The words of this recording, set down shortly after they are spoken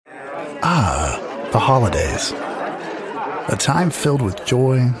The holidays. A time filled with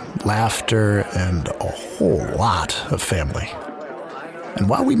joy, laughter, and a whole lot of family. And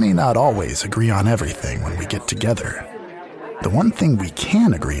while we may not always agree on everything when we get together, the one thing we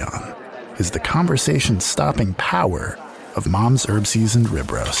can agree on is the conversation-stopping power of Mom's herb-seasoned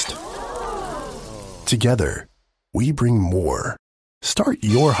rib roast. Together, we bring more. Start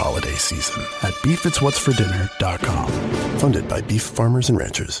your holiday season at beefitswhatsfordinner.com. Funded by Beef Farmers and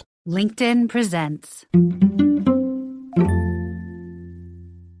Ranchers. LinkedIn presents.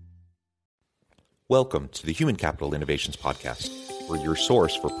 Welcome to the Human Capital Innovations Podcast. We're your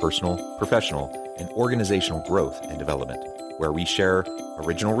source for personal, professional, and organizational growth and development, where we share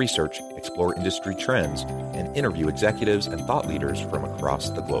original research, explore industry trends, and interview executives and thought leaders from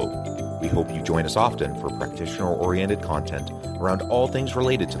across the globe. We hope you join us often for practitioner-oriented content around all things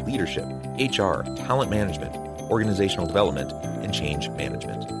related to leadership, HR, talent management, organizational development, and change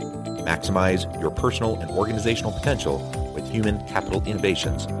management. Maximize your personal and organizational potential with Human Capital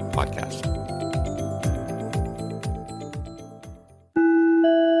Innovations Podcast.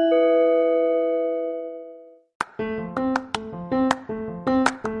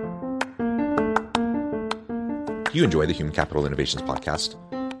 If you enjoy the Human Capital Innovations Podcast,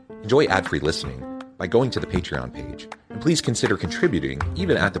 enjoy ad-free listening by going to the Patreon page, and please consider contributing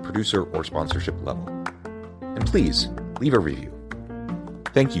even at the producer or sponsorship level. And please leave a review.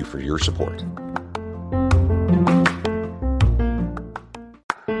 Thank you for your support.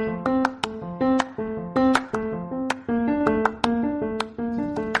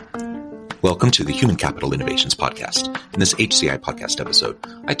 Welcome to the Human Capital Innovations Podcast. In this HCI podcast episode,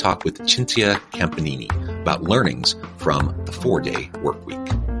 I talk with Cinzia Campanini about learnings from the 4-day work week.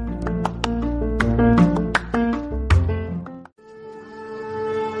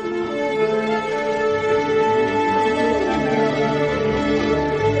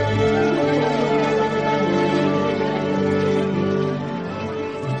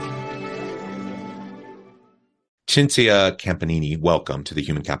 Cinzia Campanini, welcome to the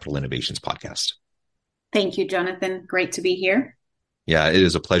Human Capital Innovations Podcast. Thank you, Jonathan. Great to be here. Yeah, it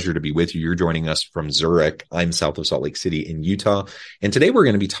is a pleasure to be with you. You're joining us from Zurich. I'm south of Salt Lake City in Utah. And today we're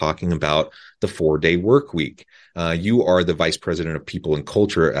going to be talking about the 4-day work week. You are the Vice President of People and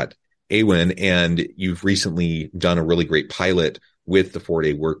Culture at AWIN, and you've recently done a really great pilot with the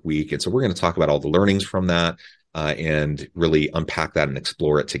 4-day work week. And so we're going to talk about all the learnings from that. And really unpack that and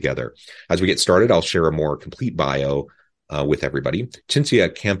explore it together. As we get started, I'll share a more complete bio with everybody. Cinzia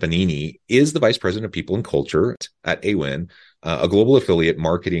Campanini is the Vice President of People and Culture at AWIN, a global affiliate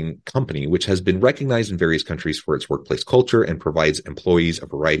marketing company which has been recognized in various countries for its workplace culture and provides employees a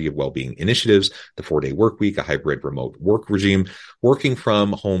variety of well-being initiatives, the 4-day work week, a hybrid remote work regime, working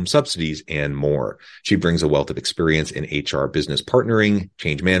from home subsidies, and more. She brings a wealth of experience in HR business partnering,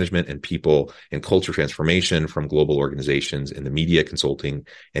 change management, and people and culture transformation from global organizations in the media, consulting,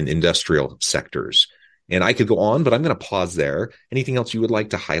 and industrial sectors. And I could go on, but I'm going to pause there. Anything else you would like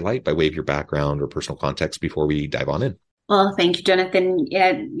to highlight by way of your background or personal context before we dive on in? Well, thank you, Jonathan.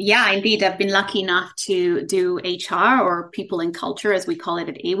 Yeah, indeed. I've been lucky enough to do HR, or people and culture, as we call it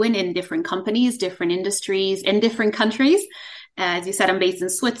at AWIN, in different companies, different industries, in different countries. As you said, I'm based in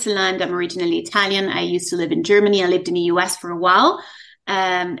Switzerland. I'm originally Italian. I used to live in Germany. I lived in the US for a while.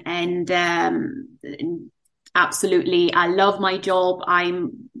 Absolutely, I love my job.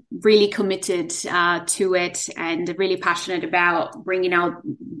 I'm really committed to it, and really passionate about bringing out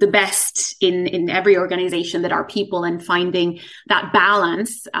the best in every organization that are people, and finding that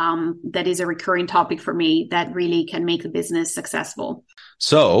balance that is a recurring topic for me that really can make the business successful.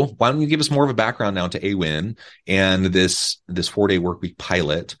 So why don't you give us more of a background now to AWIN and this 4-day work week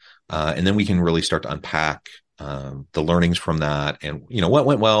pilot, and then we can really start to unpack the learnings from that, and what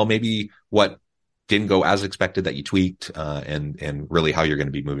went well, maybe what didn't go as expected that you tweaked, and really how you're going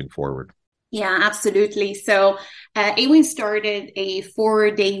to be moving forward. Yeah, absolutely. So AWIN started a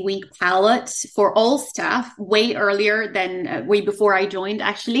 4-day week pilot for all staff way earlier than way before I joined,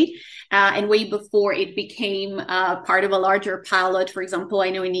 actually, and way before it became part of a larger pilot. For example,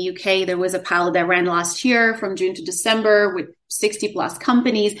 I know in the UK, there was a pilot that ran last year from June to December with 60 plus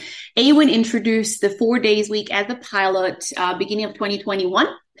companies. AWIN introduced the 4 days week as a pilot beginning of 2021.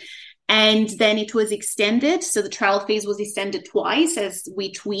 And then it was extended. So the trial phase was extended twice as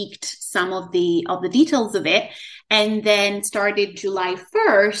we tweaked some of the details of it. And then started July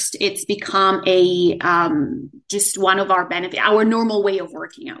 1st, it's become a just one of our our normal way of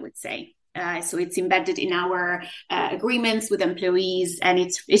working, I would say. So it's embedded in our agreements with employees, and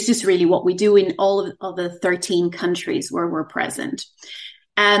it's just really what we do in all of the 13 countries where we're present.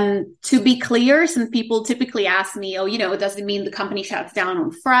 To be clear, some people typically ask me, does it mean the company shuts down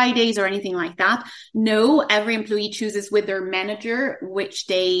on Fridays or anything like that? No, every employee chooses with their manager which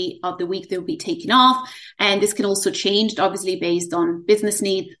day of the week they'll be taking off. And this can also change, obviously, based on business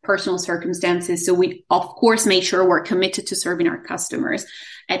needs, personal circumstances. So we, of course, make sure we're committed to serving our customers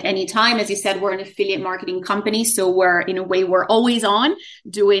at any time. As you said, we're an affiliate marketing company, so we're always on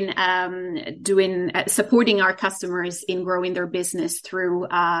supporting our customers in growing their business through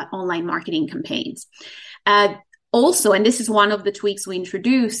online marketing campaigns. Also, and this is one of the tweaks we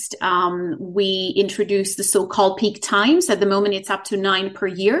introduced the so-called peak times. At the moment, it's up to 9 per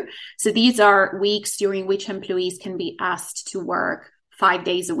year. So these are weeks during which employees can be asked to work 5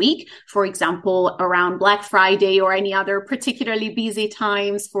 days a week, for example, around Black Friday or any other particularly busy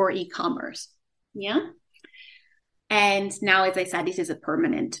times for e-commerce. Yeah. And now, as I said, this is a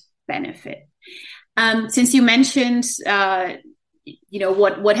permanent benefit. Since you mentioned,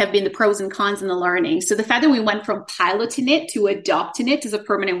 what have been the pros and cons and the learning. So the fact that we went from piloting it to adopting it as a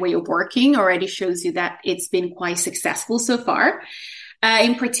permanent way of working already shows you that it's been quite successful so far.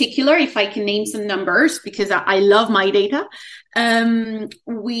 In particular, if I can name some numbers, because I love my data,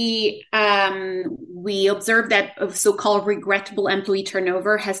 we observed that so-called regrettable employee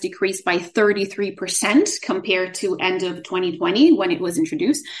turnover has decreased by 33% compared to end of 2020 when it was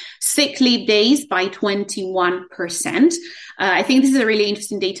introduced. Sick leave days by 21%. I think this is a really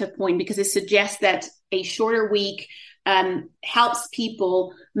interesting data point because it suggests that a shorter week helps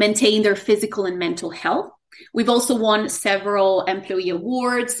people maintain their physical and mental health. We've also won several employee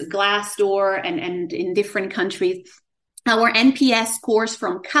awards, Glassdoor, and in different countries. Our NPS scores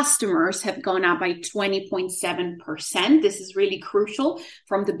from customers have gone up by 20.7%. This is really crucial.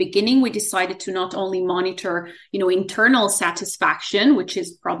 From the beginning, we decided to not only monitor, internal satisfaction, which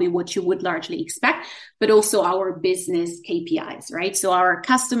is probably what you would largely expect, but also our business KPIs, right? So our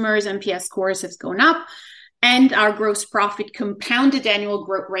customers' NPS scores have gone up. And our gross profit compounded annual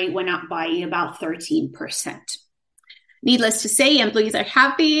growth rate went up by about 13%. Needless to say, employees are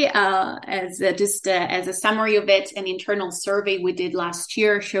happy. As a summary of it, an internal survey we did last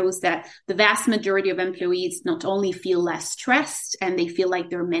year shows that the vast majority of employees not only feel less stressed and they feel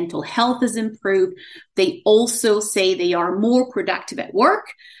like their mental health is improved, they also say they are more productive at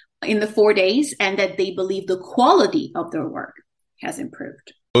work in the 4 days and that they believe the quality of their work has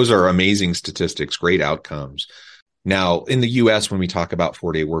improved. Those are amazing statistics, great outcomes. Now, in the US, when we talk about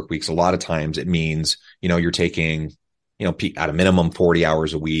 4-day work weeks, a lot of times it means, you're taking, at a minimum 40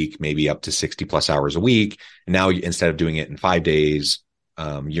 hours a week, maybe up to 60 plus hours a week. And now instead of doing it in 5 days,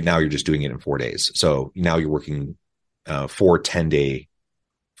 you're just doing it in 4 days. So now you're working 4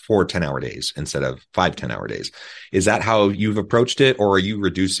 10-hour days instead of 5 10-hour days. Is that how you've approached it? Or are you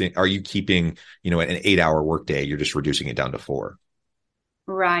keeping, an 8-hour workday? You're just reducing it down to 4?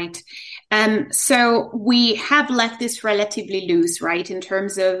 Right. So we have left this relatively loose, right, in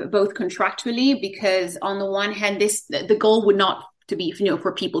terms of both contractually, because on the one hand, the goal would not to be,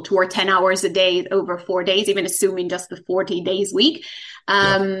 for people to work 10 hours a day over 4 days, even assuming just the 40 days week.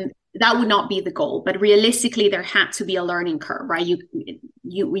 That would not be the goal. But realistically, there had to be a learning curve, right?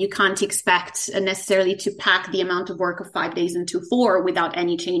 You can't expect necessarily to pack the amount of work of 5 days into 4 without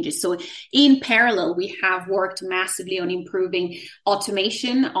any changes. So in parallel, we have worked massively on improving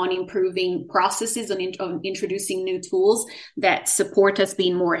automation, on improving processes, on introducing new tools that support us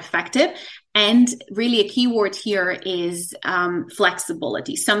being more effective. And really a key word here is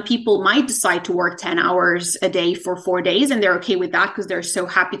flexibility. Some people might decide to work 10 hours a day for 4 days, and they're okay with that because they're so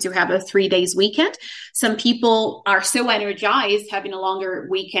happy to have a 3 days weekend. Some people are so energized having a longer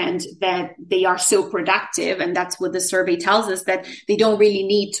weekend that they are so productive. And that's what the survey tells us, that they don't really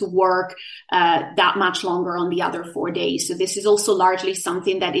need to work that much longer on the other 4 days. So this is also largely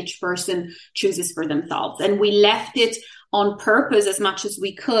something that each person chooses for themselves. And we left it on purpose as much as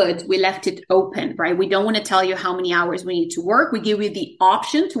we could. We left it open, right? We don't want to tell you how many hours we need to work. We give you the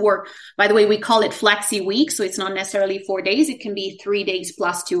option to work. By the way, we call it flexi week. So it's not necessarily 4 days. It can be 3 days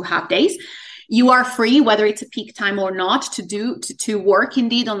plus 2 half days. You are free, whether it's a peak time or not, to work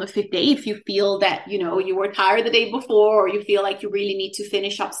indeed on the 5th day if you feel that, you were tired the day before, or you feel like you really need to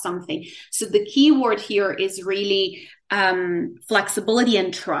finish up something. So the key word here is really flexibility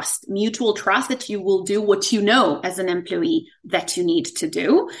and trust, mutual trust that you will do what you know as an employee that you need to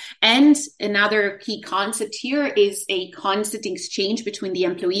do. And another key concept here is a constant exchange between the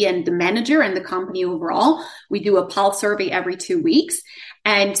employee and the manager and the company overall. We do a pulse survey every 2 weeks.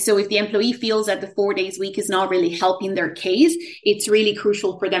 And so if the employee feels that the 4 days week is not really helping their case, it's really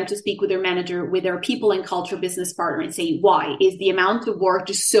crucial for them to speak with their manager, with their people and culture business partner, and say, why? Is the amount of work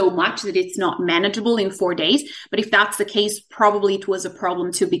just so much that it's not manageable in 4 days? But if that's the case, probably it was a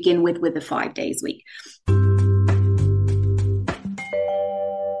problem to begin with the 5 days week.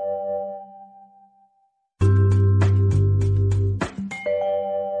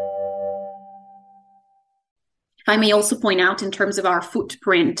 I may also point out, in terms of our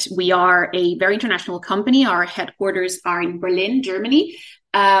footprint, we are a very international company. Our headquarters are in Berlin, Germany.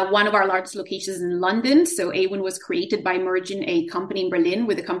 One of our largest locations is in London. So Awin was created by merging a company in Berlin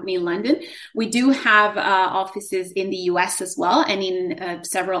with a company in London. We do have offices in the US as well, and in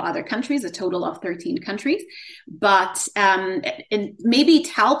several other countries, a total of 13 countries. But and maybe it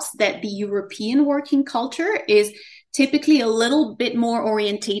helps that the European working culture is typically a little bit more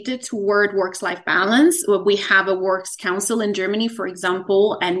orientated toward work-life balance. We have a works council in Germany, for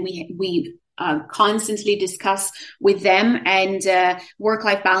example, and we constantly discuss with them. And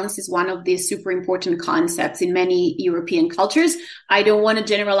work-life balance is one of the super important concepts in many European cultures. I don't want to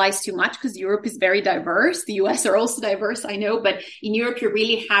generalize too much because Europe is very diverse. The US are also diverse, I know, but in Europe, you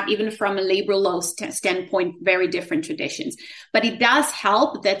really have, even from a labor law standpoint, very different traditions. But it does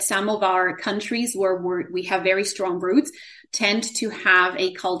help that some of our countries where we have very strong roots tend to have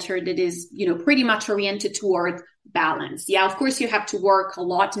a culture that is, pretty much oriented toward balance. Yeah, of course, you have to work a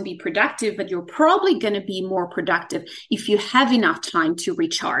lot and be productive, but you're probably going to be more productive if you have enough time to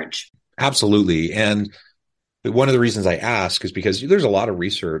recharge. Absolutely. And one of the reasons I ask is because there's a lot of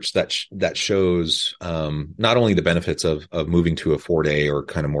research that shows not only the benefits of moving to a 4-day or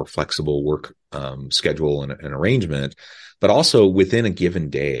kind of more flexible work schedule and arrangement, but also within a given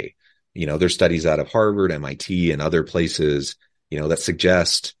day. There's studies out of Harvard, MIT, and other places, that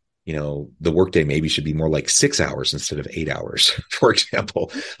suggest the workday maybe should be more like 6 hours instead of 8 hours, for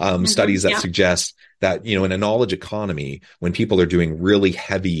example. Studies that suggest that, in a knowledge economy, when people are doing really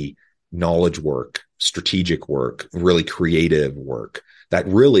heavy knowledge work, strategic work, really creative work, that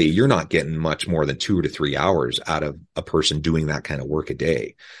really you're not getting much more than 2 to 3 hours out of a person doing that kind of work a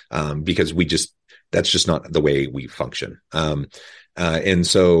day, because that's just not the way we function. And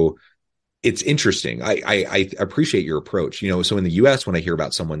so it's interesting. I appreciate your approach. So in the US, when I hear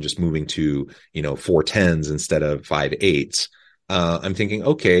about someone just moving to, 4 10s instead of 5 8s, I'm thinking,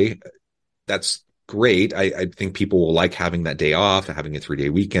 okay, that's great. I think people will like having that day off, having a 3-day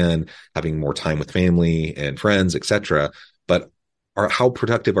weekend, having more time with family and friends, etc. But how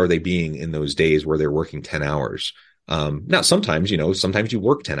productive are they being in those days where they're working 10 hours? Now, sometimes you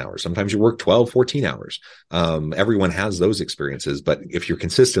work 10 hours, sometimes you work 12, 14 hours. Everyone has those experiences, but if you're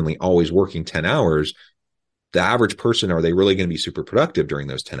consistently always working 10 hours, the average person, are they really going to be super productive during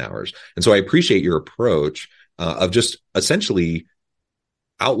those 10 hours? And so I appreciate your approach, of just essentially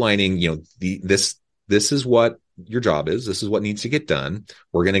outlining, this is what your job is. This is what needs to get done.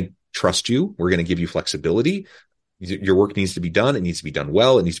 We're going to trust you. We're going to give you flexibility. Your work needs to be done. It needs to be done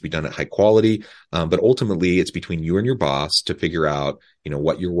well. It needs to be done at high quality. But ultimately, it's between you and your boss to figure out,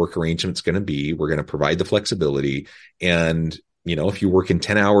 what your work arrangement's going to be. We're going to provide the flexibility. And, if you work in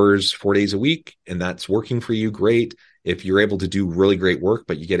 10 hours, 4 days a week, and that's working for you, great. If you're able to do really great work,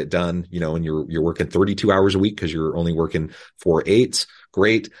 but you get it done, and you're working 32 hours a week because you're only working 4 8s,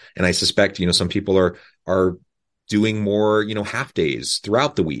 great. And I suspect, some people are doing more, half days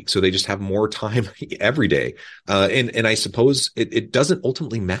throughout the week. So they just have more time every day. And I suppose it doesn't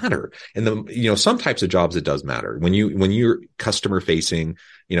ultimately matter. And some types of jobs, it does matter. When you're customer facing,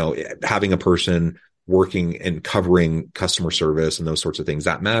 having a person working and covering customer service and those sorts of things,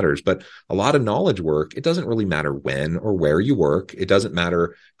 that matters. But a lot of knowledge work, it doesn't really matter when or where you work. It doesn't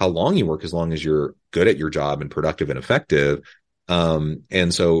matter how long you work, as long as you're good at your job and productive and effective.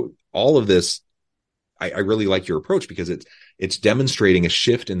 And so all of this, I really like your approach, because it's demonstrating a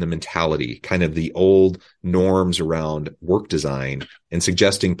shift in the mentality, kind of the old norms around work design, and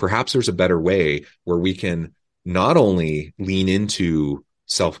suggesting perhaps there's a better way where we can not only lean into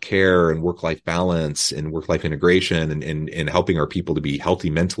self-care and work-life balance and work-life integration and helping our people to be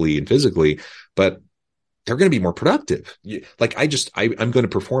healthy mentally and physically, but they're going to be more productive. Like I'm going to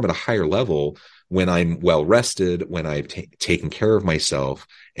perform at a higher level when I'm well rested, when I've taken care of myself,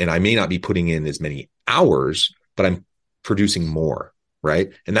 and I may not be putting in as many hours, but I'm producing more,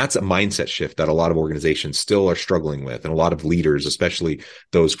 right? And that's a mindset shift that a lot of organizations still are struggling with. And a lot of leaders, especially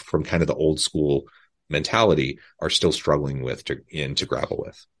those from kind of the old school mentality, are still struggling with to grapple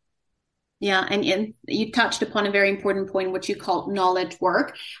with. Yeah, and you touched upon a very important point, what you call knowledge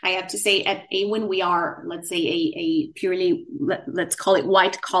work. I have to say, at Awin, we are, let's say, a purely, let's call it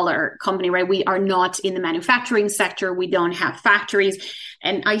white collar company, right? We are not in the manufacturing sector. We don't have factories.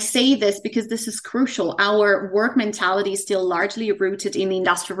 And I say this because this is crucial. Our work mentality is still largely rooted in the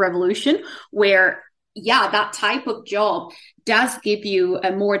Industrial Revolution, where that type of job does give you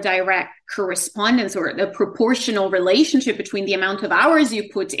a more direct correspondence or a proportional relationship between the amount of hours you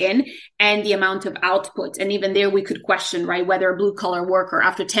put in and the amount of output. And even there we could question, right, whether a blue collar worker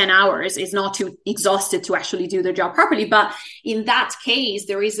after 10 hours is not too exhausted to actually do their job properly. But in that case,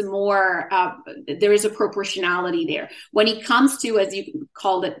 there is a proportionality there. When it comes to, as you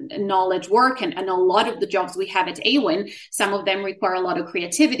called it, knowledge work, and a lot of the jobs we have at Awin, some of them require a lot of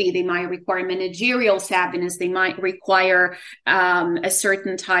creativity. They might require managerial savviness. They might require a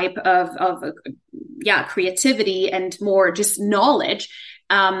certain type of creativity and more just knowledge.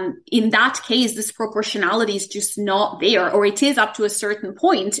 In that case, this proportionality is just not there, or it is up to a certain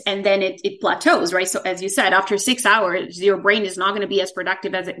point and then it plateaus, right? So as you said, after 6 hours, your brain is not going to be as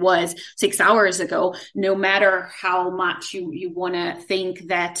productive as it was 6 hours ago, no matter how much you want to think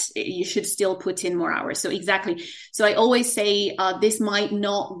that you should still put in more hours. So exactly. So I always say this might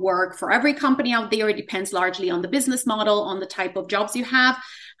not work for every company out there. It depends largely on the business model, on the type of jobs you have.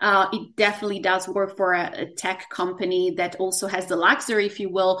 It definitely does work for a tech company that also has the luxury, if you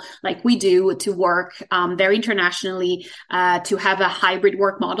will, like we do, to work very internationally, to have a hybrid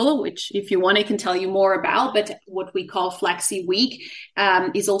work model, which if you want, I can tell you more about, but what we call Flexi Week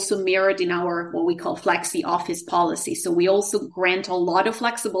is also mirrored in our what we call Flexi Office policy. So we also grant a lot of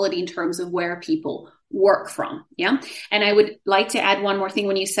flexibility in terms of where people work from. Yeah. And I would like to add one more thing.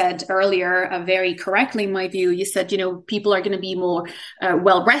 When you said earlier, very correctly, in my view, you said, people are going to be more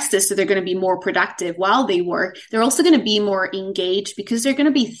well rested. So they're going to be more productive while they work. They're also going to be more engaged because they're going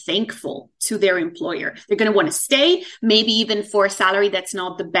to be thankful to their employer. They're going to want to stay, maybe even for a salary that's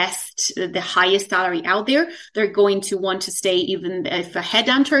not the best, the highest salary out there. They're going to want to stay even if a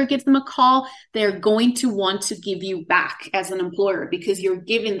headhunter gives them a call. They're going to want to give you back as an employer because you're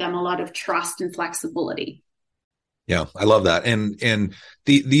giving them a lot of trust and flexibility. Yeah, I love that. And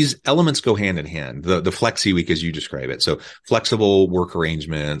these elements go hand in hand. The Flexi Week, as you describe it. So flexible work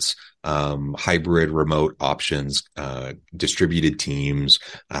arrangements, hybrid remote options, distributed teams,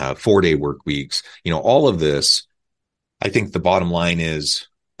 4-day work weeks, all of this. I think the bottom line is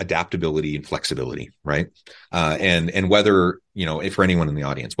adaptability and flexibility, right? And whether, if for anyone in the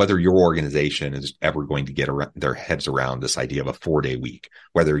audience, whether your organization is ever going to get their heads around this idea of a 4-day week,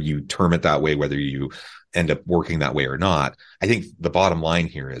 whether you term it that way, whether you end up working that way or not, I think the bottom line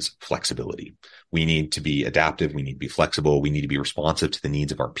here is flexibility. We need to be adaptive. We need to be flexible. We need to be responsive to the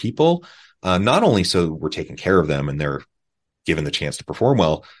needs of our people, not only so we're taking care of them and they're given the chance to perform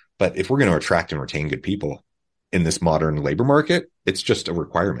well, but if we're going to attract and retain good people in this modern labor market, it's just a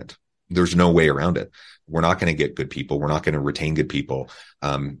requirement. There's no way around it. We're not going to get good people. We're not going to retain good people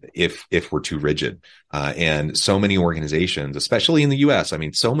if we're too rigid. And so many organizations, especially in the US,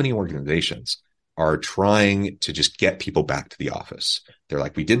 so many organizations are trying to just get people back to the office. They're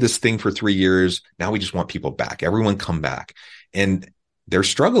like, we did this thing for 3 years. Now we just want people back. Everyone come back. And they're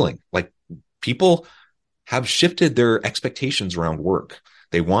struggling. Like, people have shifted their expectations around work.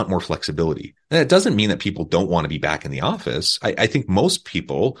 They want more flexibility. And it doesn't mean that people don't want to be back in the office. I think most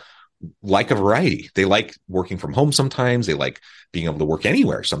people like a variety. They like working from home sometimes. They like being able to work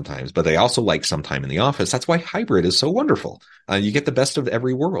anywhere sometimes, but they also like some time in the office. That's why hybrid is so wonderful. You get the best of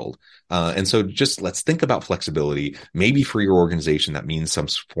every world. And so just let's think about flexibility. Maybe for your organization, that means some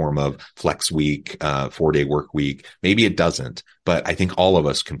form of flex week, 4-day work week. Maybe it doesn't, but I think all of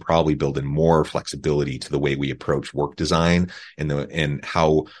us can probably build in more flexibility to the way we approach work design and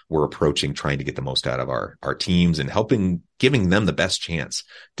how we're approaching trying to get the most out of our teams and giving them the best chance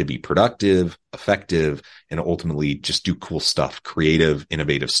to be productive, effective, and ultimately just do cool stuff, creative,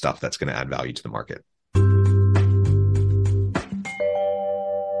 innovative stuff that's going to add value to the market.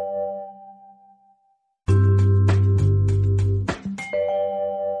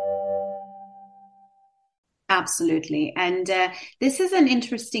 Absolutely. And this is an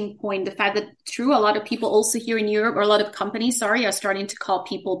interesting point. The fact that a lot of people also here in Europe, or a lot of companies, are starting to call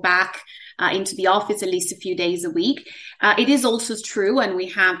people back into the office at least a few days a week. It is also true, and we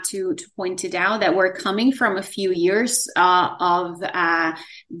have to point it out, that we're coming from a few years of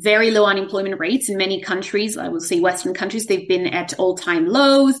very low unemployment rates in many countries. I would say Western countries, they've been at all-time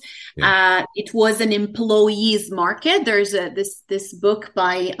lows. Yeah. It was an employees market. There's this book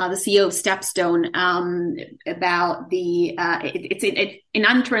by the CEO of Stepstone about it's an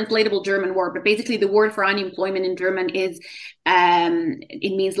untranslatable German word, but basically the word for unemployment in German is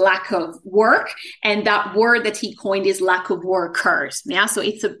it means lack of work. And that word that he coined is lack of workers. Yeah. So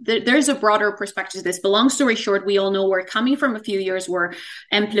there's a broader perspective to this. But long story short, we all know we're coming from a few years where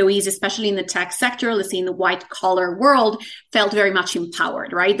employees, especially in the tech sector, let's say in the white collar world, felt very much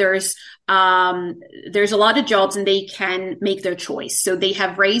empowered, right? There's a lot of jobs and they can make their choice. So they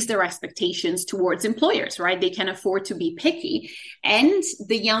have raised their expectations towards employers, right? They can afford to be picky. And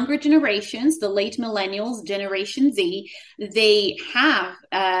the younger generations, the late millennials, Generation Z, they have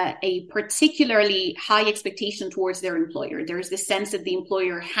a particularly high expectation towards their employer. There's this sense that the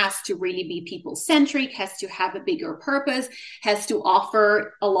employer has to really be people-centric, has to have a bigger purpose, has to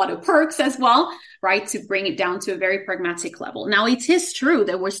offer a lot of perks as well, right? To bring it down to a very pragmatic level. Now, it is true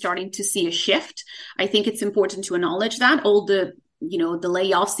that we're starting to see a shift. I think it's important to acknowledge that all the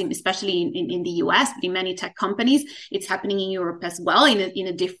layoffs, especially in the US, but in many tech companies, it's happening in Europe as well in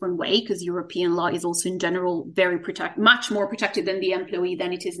a different way, because European law is also in general much more protected than the employee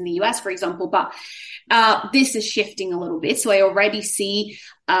than it is in the US, for example. But this is shifting a little bit. So I already see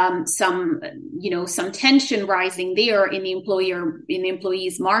some tension rising there in the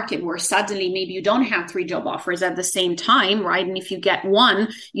employees market, where suddenly maybe you don't have 3 job offers at the same time, right? And if you get one,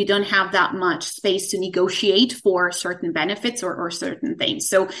 you don't have that much space to negotiate for certain benefits or certain things.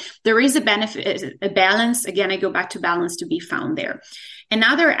 So there is a balance. Again, I go back to balance to be found there.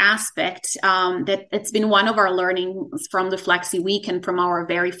 Another aspect that it's been one of our learnings from the Flexi Week and from our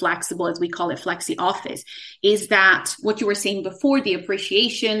very flexible, as we call it, Flexi Office, is that what you were saying before, the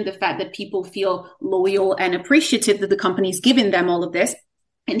appreciation, the fact that people feel loyal and appreciative that the company is giving them all of this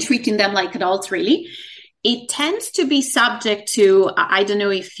and treating them like adults, really. It tends to be subject to, I don't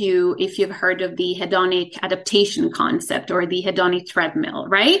know if you've heard of the hedonic adaptation concept or the hedonic treadmill,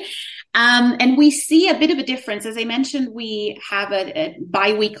 right? And we see a bit of a difference. As I mentioned, we have a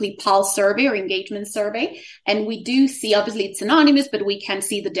bi-weekly pulse survey or engagement survey, and we do see, obviously it's anonymous, but we can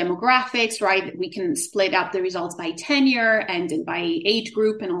see the demographics, right? We can split up the results by tenure and by age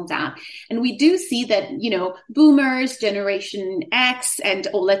group and all that. And we do see that, boomers, Generation X, and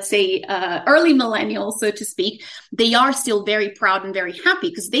let's say early millennials, so to speak, they are still very proud and very happy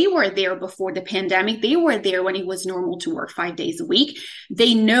because they were there before the pandemic. They were there when it was normal to work 5 days a week.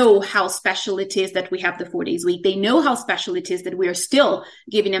 They know how special it is that we have the 4 days a week. They know how special it is that we are still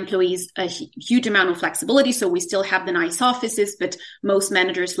giving employees a huge amount of flexibility. So we still have the nice offices, but most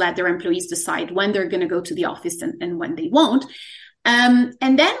managers let their employees decide when they're going to go to the office and when they won't. And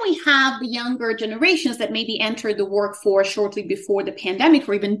then we have the younger generations that maybe entered the workforce shortly before the pandemic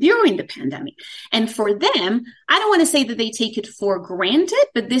or even during the pandemic. And for them, I don't want to say that they take it for granted,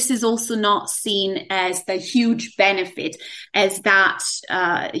 but this is also not seen as the huge benefit, as that,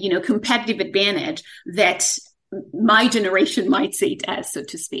 competitive advantage that my generation might see it as, so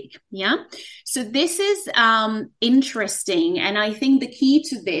to speak. Yeah. So this is interesting. And I think the key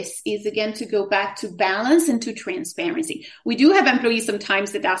to this is, again, to go back to balance and to transparency. We do have employees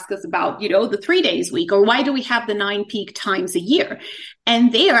sometimes that ask us about, the 3 days a week, or why do we have the 9 peak times a year?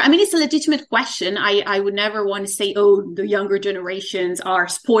 And it's a legitimate question. I would never want to say, the younger generations are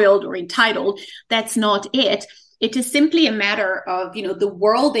spoiled or entitled. That's not it. It is simply a matter of, the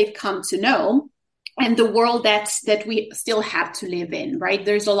world they've come to know and the world that we still have to live in, right?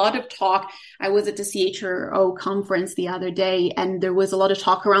 There's a lot of talk. I was at the CHRO conference the other day, and there was a lot of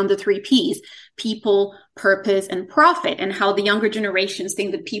talk around the 3 Ps: people, purpose, and profit, and how the younger generations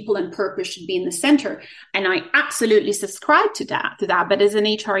think that people and purpose should be in the center. And I absolutely subscribe to that. But as an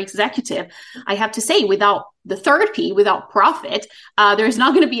HR executive, I have to say, without the 3rd P, without profit, there's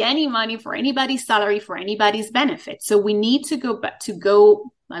not going to be any money for anybody's salary, for anybody's benefit. So we need to go back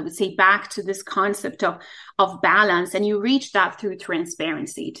to this concept of balance. And you reach that through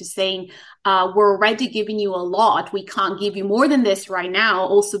transparency, to saying, we're already giving you a lot. We can't give you more than this right now.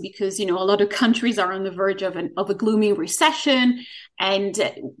 Also because, a lot of countries are on the verge of a gloomy recession. And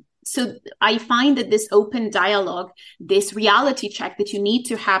so I find that this open dialogue, this reality check that you need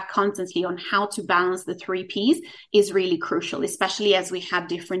to have constantly on how to balance the 3 Ps is really crucial, especially as we have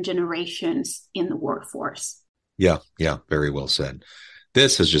different generations in the workforce. Yeah, very well said.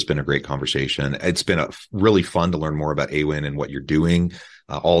 This has just been a great conversation. It's been really fun to learn more about AWIN and what you're doing,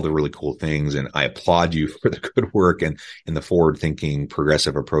 all the really cool things. And I applaud you for the good work and the forward-thinking,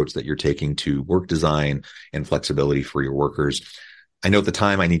 progressive approach that you're taking to work design and flexibility for your workers. I know at the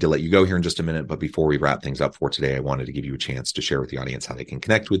time I need to let you go here in just a minute, but before we wrap things up for today, I wanted to give you a chance to share with the audience how they can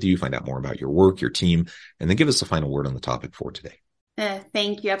connect with you, find out more about your work, your team, and then give us a final word on the topic for today.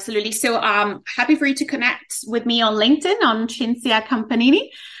 Thank you. Absolutely. So happy for you to connect with me on LinkedIn on Cinzia Campanini.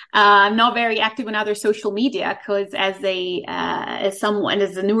 I'm not very active on other social media because as a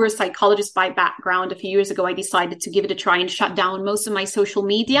neuropsychologist by background, a few years ago, I decided to give it a try and shut down most of my social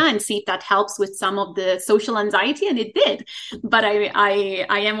media and see if that helps with some of the social anxiety, and it did. But I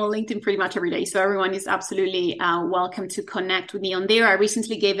am on LinkedIn pretty much every day, so everyone is absolutely welcome to connect with me on there. I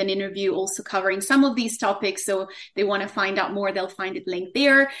recently gave an interview also covering some of these topics, so they want to find out more, they'll find it linked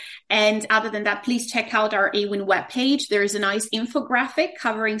there. And other than that, please check out our AWIN webpage. There is a nice infographic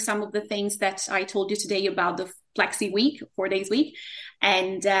covering some of the things that I told you today about the Flexi Week, 4 days week.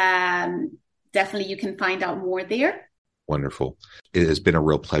 And definitely you can find out more there. Wonderful. It has been a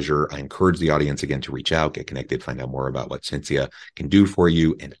real pleasure. I encourage the audience again to reach out, get connected, find out more about what Cinzia can do for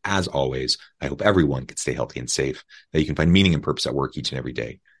you. And as always, I hope everyone can stay healthy and safe, that you can find meaning and purpose at work each and every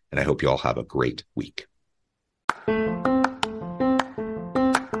day. And I hope you all have a great week.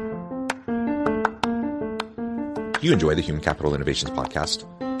 Do you enjoy the Human Capital Innovations podcast?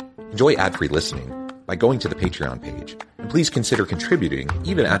 Enjoy ad-free listening by going to the Patreon page. And please consider contributing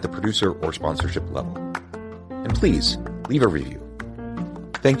even at the producer or sponsorship level. And please leave a review.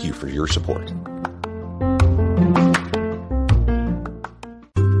 Thank you for your support.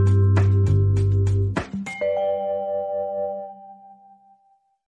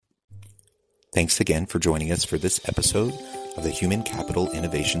 Thanks again for joining us for this episode of the Human Capital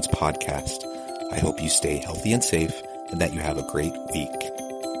Innovations podcast. I hope you stay healthy and safe and that you have a great week.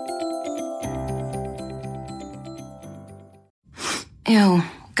 Ew,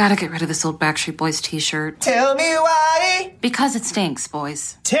 gotta get rid of this old Backstreet Boys t-shirt. Tell me why. Because it stinks,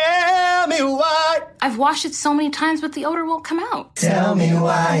 boys. Tell me why. I've washed it so many times, but the odor won't come out. Tell me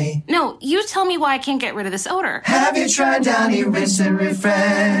why. No, you tell me why I can't get rid of this odor. Have you tried Downy Rinse and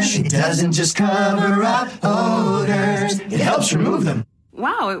Refresh? It doesn't just cover up odors, it helps remove them.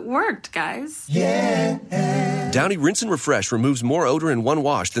 Wow, it worked, guys. Yeah. Downy Rinse and Refresh removes more odor in one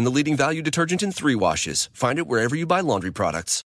wash than the leading value detergent in 3 washes. Find it wherever you buy laundry products.